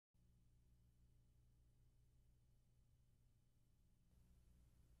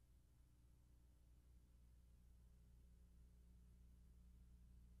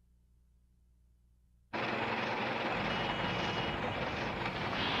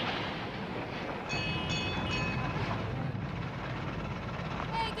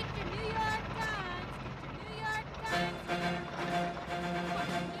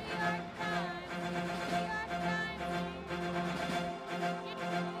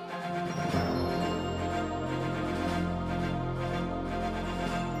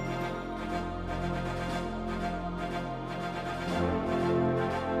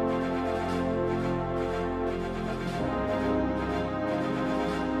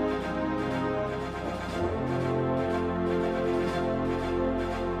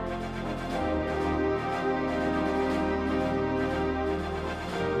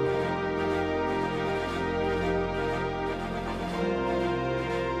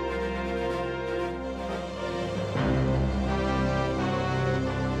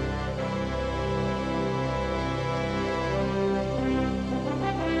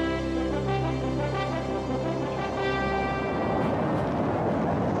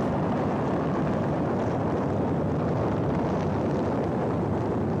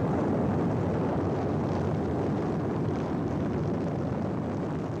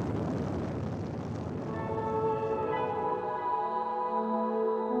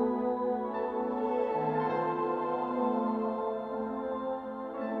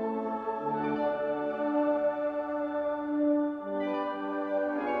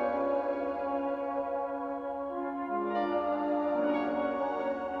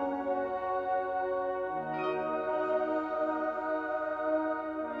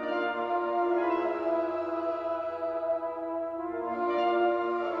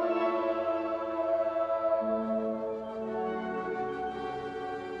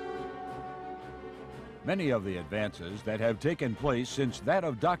Many of the advances that have taken place since that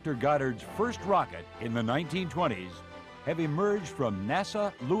of Dr. Goddard's first rocket in the 1920s have emerged from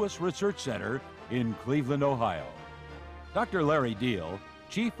NASA Lewis Research Center in Cleveland, Ohio. Dr. Larry Deal,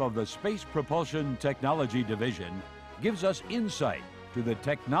 Chief of the Space Propulsion Technology Division, gives us insight to the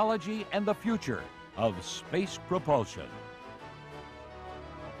technology and the future of space propulsion.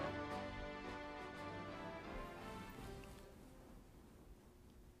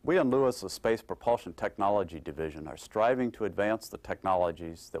 We in Lewis's Space Propulsion Technology Division are striving to advance the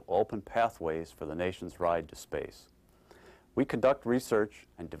technologies that will open pathways for the nation's ride to space. We conduct research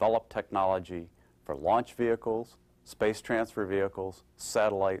and develop technology for launch vehicles, space transfer vehicles,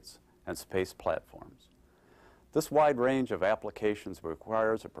 satellites, and space platforms. This wide range of applications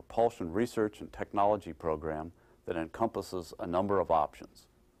requires a propulsion research and technology program that encompasses a number of options: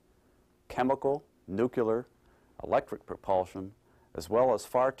 chemical, nuclear, electric propulsion, as well as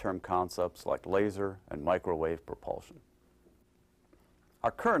far-term concepts like laser and microwave propulsion.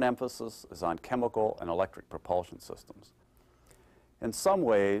 Our current emphasis is on chemical and electric propulsion systems. In some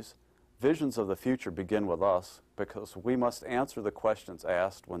ways, visions of the future begin with us because we must answer the questions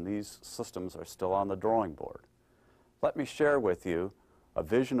asked when these systems are still on the drawing board. Let me share with you a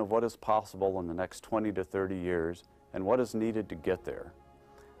vision of what is possible in the next 20 to 30 years and what is needed to get there.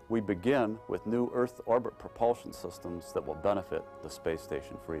 We begin with new Earth orbit propulsion systems that will benefit the space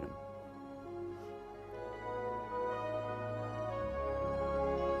station Freedom.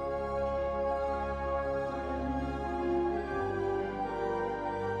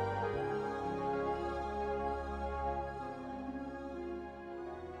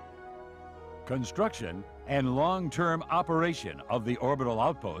 Construction and long-term operation of the orbital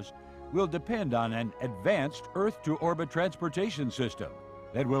outpost will depend on an advanced Earth-to-orbit transportation system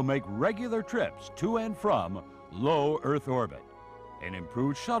that will make regular trips to and from low Earth orbit. An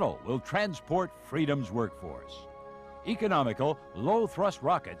improved shuttle will transport Freedom's workforce. Economical, low-thrust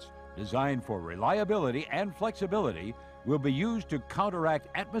rockets designed for reliability and flexibility will be used to counteract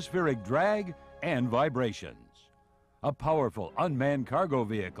atmospheric drag and vibrations. A powerful unmanned cargo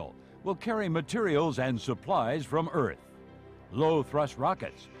vehicle will carry materials and supplies from Earth. Low-thrust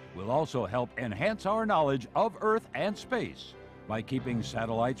rockets will also help enhance our knowledge of Earth and space by keeping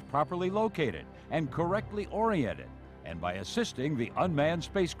satellites properly located and correctly oriented, and by assisting the unmanned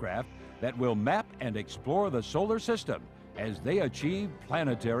spacecraft that will map and explore the solar system as they achieve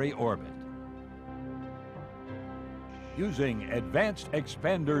planetary orbit. Using advanced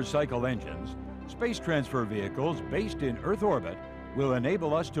expander cycle engines, space transfer vehicles based in Earth orbit will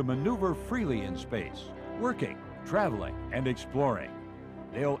enable us to maneuver freely in space, working, traveling, and exploring.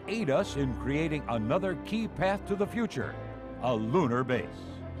 They'll aid us in creating another key path to the future: a lunar base.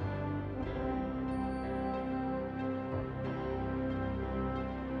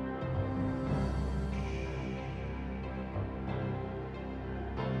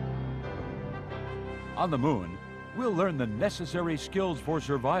 On the moon, we'll learn the necessary skills for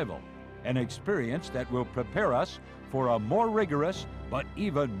survival, an experience that will prepare us for a more rigorous but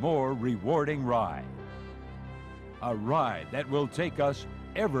even more rewarding ride. A ride that will take us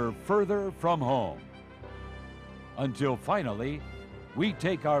ever further from home, until finally we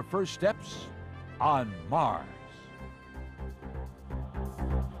take our first steps on Mars.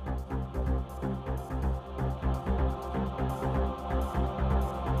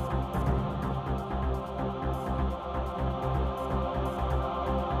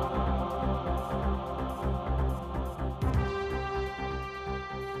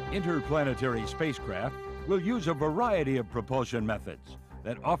 Interplanetary spacecraft will use a variety of propulsion methods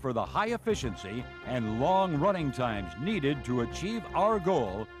that offer the high efficiency and long running times needed to achieve our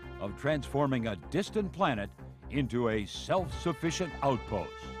goal of transforming a distant planet into a self-sufficient outpost.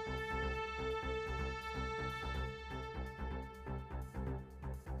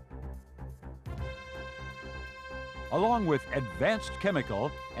 Along with advanced chemical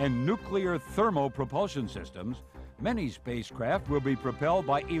and nuclear thermal propulsion systems, many spacecraft will be propelled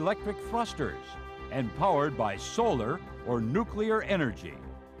by electric thrusters and powered by solar or nuclear energy.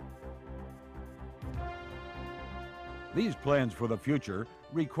 These plans for the future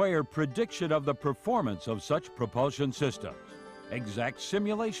require prediction of the performance of such propulsion systems. Exact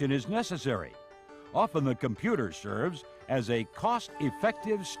simulation is necessary. Often the computer serves as a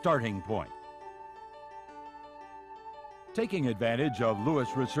cost-effective starting point. Taking advantage of Lewis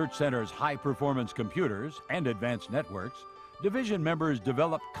Research Center's high-performance computers and advanced networks, division members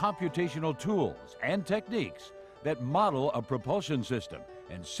develop computational tools and techniques that model a propulsion system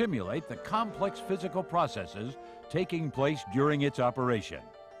and simulate the complex physical processes taking place during its operation.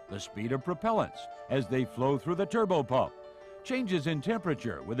 The speed of propellants as they flow through the turbopump, changes in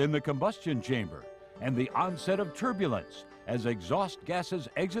temperature within the combustion chamber, and the onset of turbulence as exhaust gases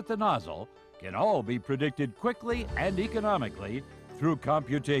exit the nozzle can all be predicted quickly and economically through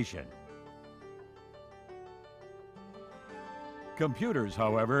computation. Computers,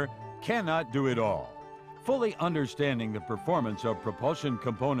 however, cannot do it all. Fully understanding the performance of propulsion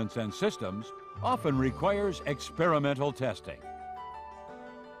components and systems often requires experimental testing.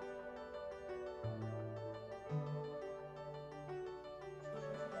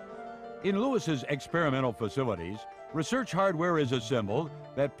 In Lewis's experimental facilities, research hardware is assembled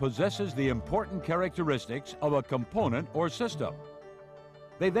that possesses the important characteristics of a component or system.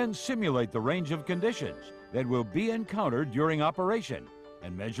 They then simulate the range of conditions that will be encountered during operation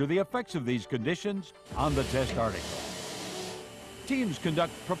and measure the effects of these conditions on the test article. Teams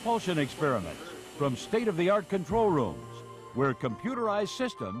conduct propulsion experiments from state-of-the-art control rooms, where computerized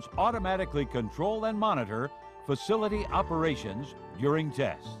systems automatically control and monitor facility operations during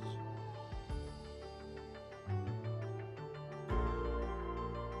tests.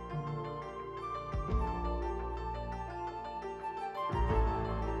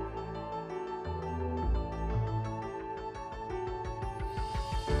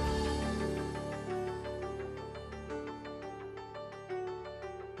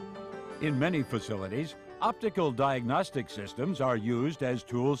 In many facilities, optical diagnostic systems are used as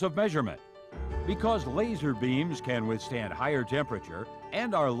tools of measurement. Because laser beams can withstand higher temperature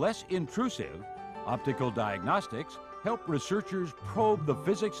and are less intrusive, optical diagnostics help researchers probe the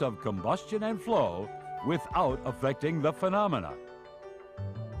physics of combustion and flow without affecting the phenomena.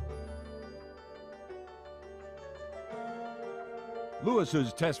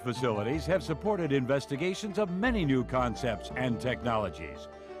 Lewis's test facilities have supported investigations of many new concepts and technologies.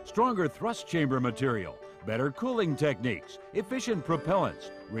 Stronger thrust chamber material, better cooling techniques, efficient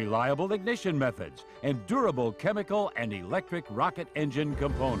propellants, reliable ignition methods, and durable chemical and electric rocket engine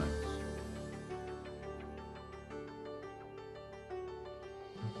components.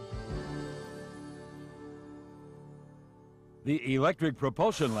 The Electric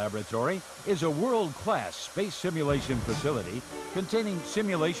Propulsion Laboratory is a world-class space simulation facility containing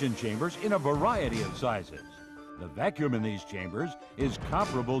simulation chambers in a variety of sizes. The vacuum in these chambers is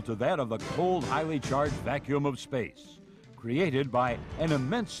comparable to that of the cold, highly charged vacuum of space, created by an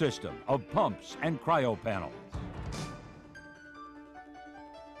immense system of pumps and cryo panels.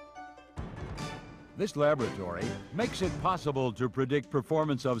 This laboratory makes it possible to predict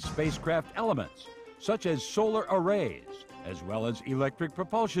performance of spacecraft elements, such as solar arrays, as well as electric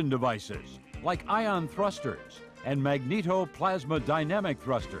propulsion devices, like ion thrusters and magnetoplasma dynamic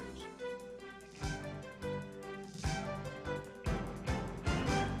thrusters.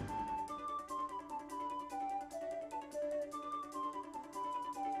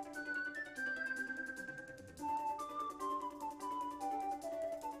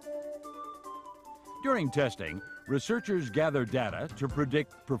 During testing, researchers gather data to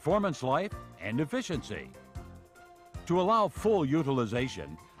predict performance life and efficiency. To allow full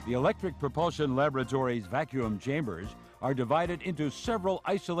utilization, the Electric Propulsion Laboratory's vacuum chambers are divided into several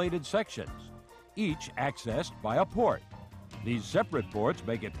isolated sections, each accessed by a port. These separate ports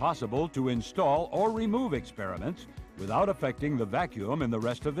make it possible to install or remove experiments without affecting the vacuum in the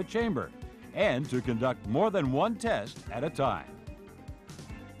rest of the chamber, and to conduct more than one test at a time.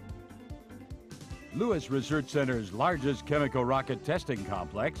 Lewis Research Center's largest chemical rocket testing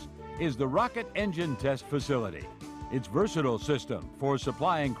complex is the Rocket Engine Test Facility. Its versatile system for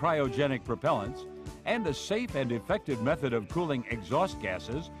supplying cryogenic propellants and a safe and effective method of cooling exhaust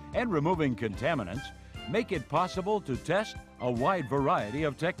gases and removing contaminants make it possible to test a wide variety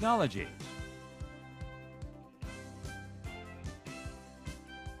of technologies.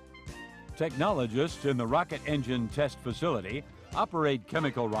 Technologists in the Rocket Engine Test Facility operate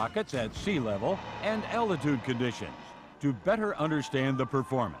chemical rockets at sea level and altitude conditions to better understand the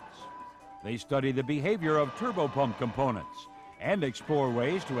performance. They study the behavior of turbopump components and explore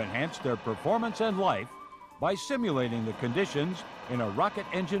ways to enhance their performance and life by simulating the conditions in a rocket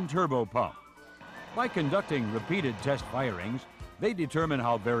engine turbopump. By conducting repeated test firings, they determine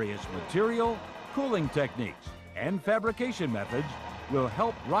how various material, cooling techniques, and fabrication methods will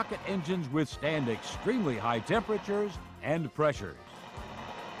help rocket engines withstand extremely high temperatures and pressures.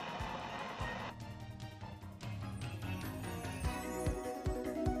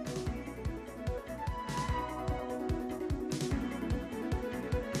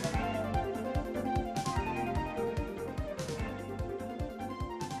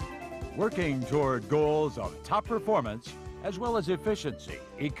 Working toward goals of top performance as well as efficiency,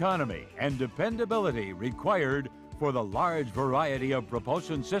 economy, and dependability required for the large variety of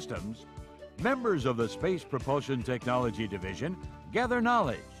propulsion systems, members of the Space Propulsion Technology Division gather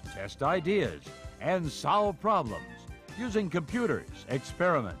knowledge, test ideas, and solve problems using computers,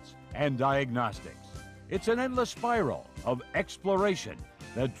 experiments, and diagnostics. It's an endless spiral of exploration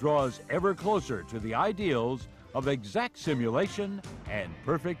that draws ever closer to the ideals of exact simulation and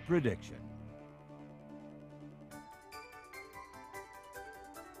perfect prediction.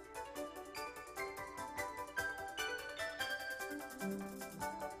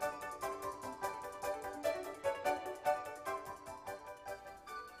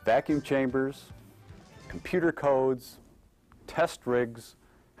 Vacuum chambers, computer codes, test rigs,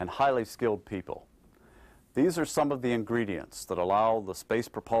 and highly skilled people. These are some of the ingredients that allow the Space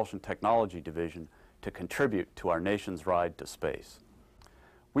Propulsion Technology Division to contribute to our nation's ride to space.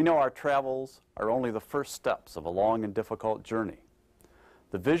 We know our travels are only the first steps of a long and difficult journey.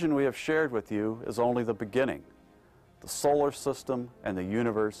 The vision we have shared with you is only the beginning. The solar system and the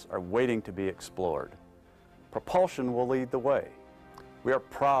universe are waiting to be explored. Propulsion will lead the way. We are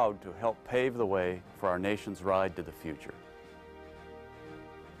proud to help pave the way for our nation's ride to the future.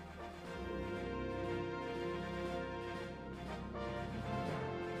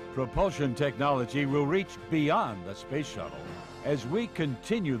 Propulsion technology will reach beyond the space shuttle as we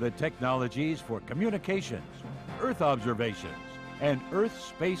continue the technologies for communications, Earth observations, and Earth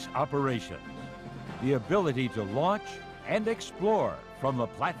space operations. The ability to launch and explore from the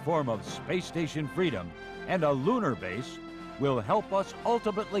platform of Space Station Freedom and a lunar base will help us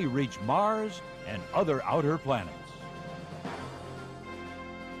ultimately reach Mars and other outer planets.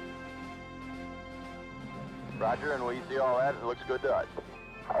 Roger, and we see all that. It looks good to us.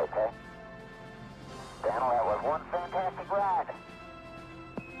 Okay. Daniel, that was one fantastic ride.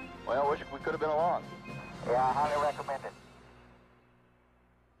 Well, I wish we could have been along. Yeah, I highly recommend it.